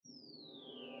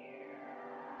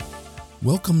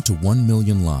Welcome to 1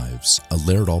 Million Lives, a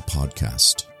Laerdal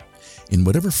podcast. In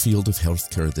whatever field of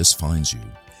healthcare this finds you,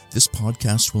 this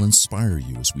podcast will inspire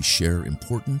you as we share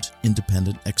important,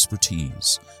 independent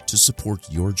expertise to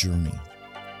support your journey.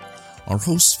 Our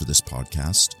hosts for this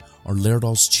podcast are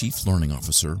Laerdal's Chief Learning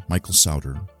Officer, Michael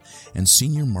Sauter, and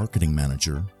Senior Marketing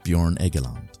Manager, Bjorn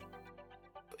Egeland.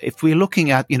 If we're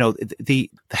looking at, the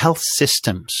health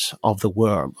systems of the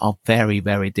world are very,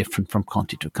 very different from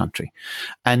country to country,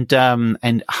 and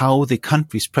how the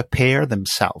countries prepare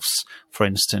themselves, for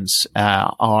instance,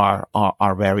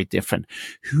 are very different.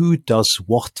 Who does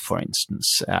what, for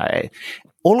instance?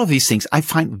 All of these things I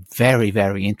find very,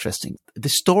 very interesting. The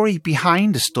story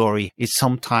behind the story is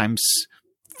sometimes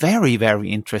very, very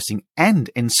interesting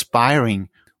and inspiring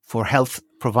for health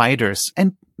providers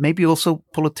and maybe also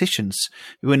politicians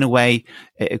who, in a way,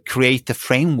 create the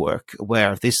framework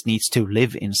where this needs to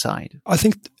live inside. I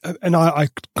think, and I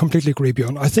completely agree,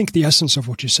 Bjorn, I think the essence of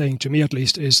what you're saying, to me at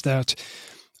least, is that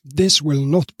this will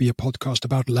not be a podcast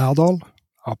about Laerdal,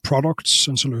 our products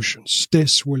and solutions.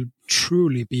 This will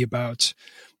truly be about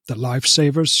the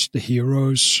lifesavers, the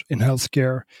heroes in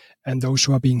healthcare, and those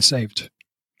who are being saved.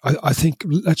 I think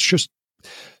let's just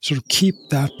sort of keep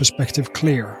that perspective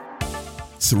clear.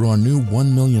 Through our new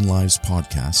 1 Million Lives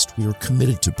podcast, we are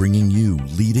committed to bringing you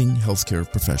leading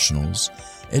healthcare professionals,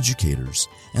 educators,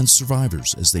 and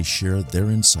survivors as they share their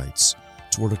insights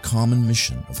toward a common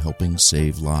mission of helping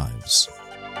save lives.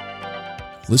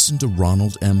 Listen to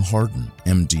Ronald M. Harden,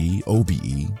 MD,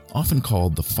 OBE, often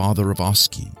called the father of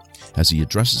OSCE, as he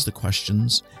addresses the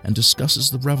questions and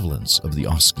discusses the relevance of the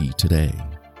OSCE today.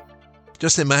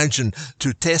 Just imagine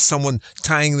to test someone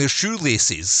tying their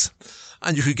shoelaces,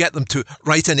 and you could get them to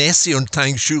write an essay on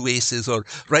tying shoelaces or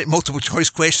write multiple choice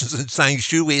questions on tying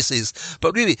shoelaces.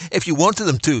 But really, if you wanted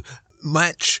them to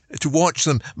watch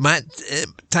them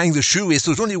tying their shoelaces,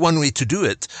 there was only one way to do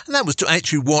it, and that was to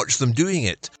actually watch them doing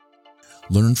it.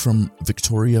 Learn from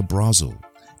Victoria Brazel,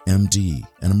 MD,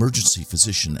 an emergency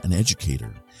physician and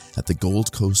educator at the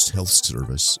Gold Coast Health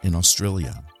Service in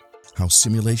Australia, how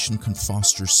simulation can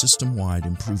foster system-wide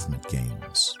improvement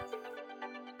gains.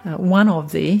 One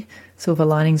of the silver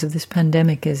linings of this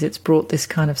pandemic is it's brought this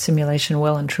kind of simulation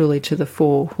well and truly to the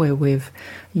fore, where we've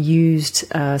used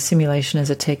simulation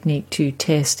as a technique to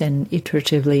test and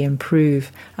iteratively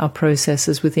improve our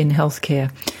processes within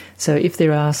healthcare. So if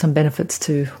there are some benefits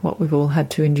to what we've all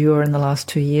had to endure in the last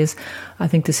 2 years, I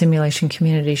think the simulation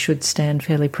community should stand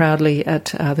fairly proudly at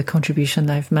the contribution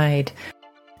they've made.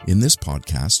 In this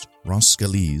podcast, Ross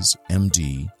Scalise,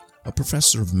 MD, a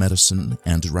professor of medicine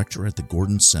and director at the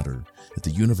Gordon Center at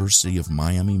the University of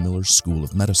Miami Miller School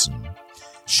of Medicine,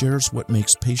 shares what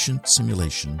makes patient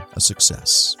simulation a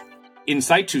success. In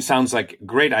situ sounds like a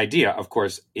great idea, of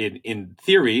course, in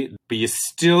theory, but you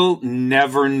still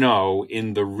never know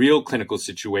in the real clinical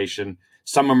situation.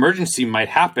 Some emergency might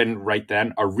happen right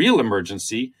then, a real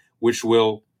emergency, which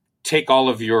will take all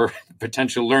of your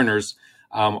potential learners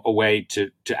away to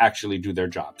actually do their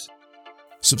jobs.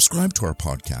 Subscribe to our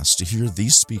podcast to hear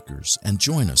these speakers and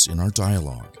join us in our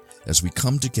dialogue as we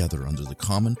come together under the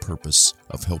common purpose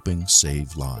of helping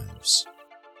save lives.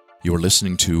 You're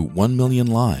listening to 1 Million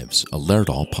Lives, a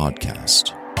Laerdal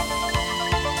podcast.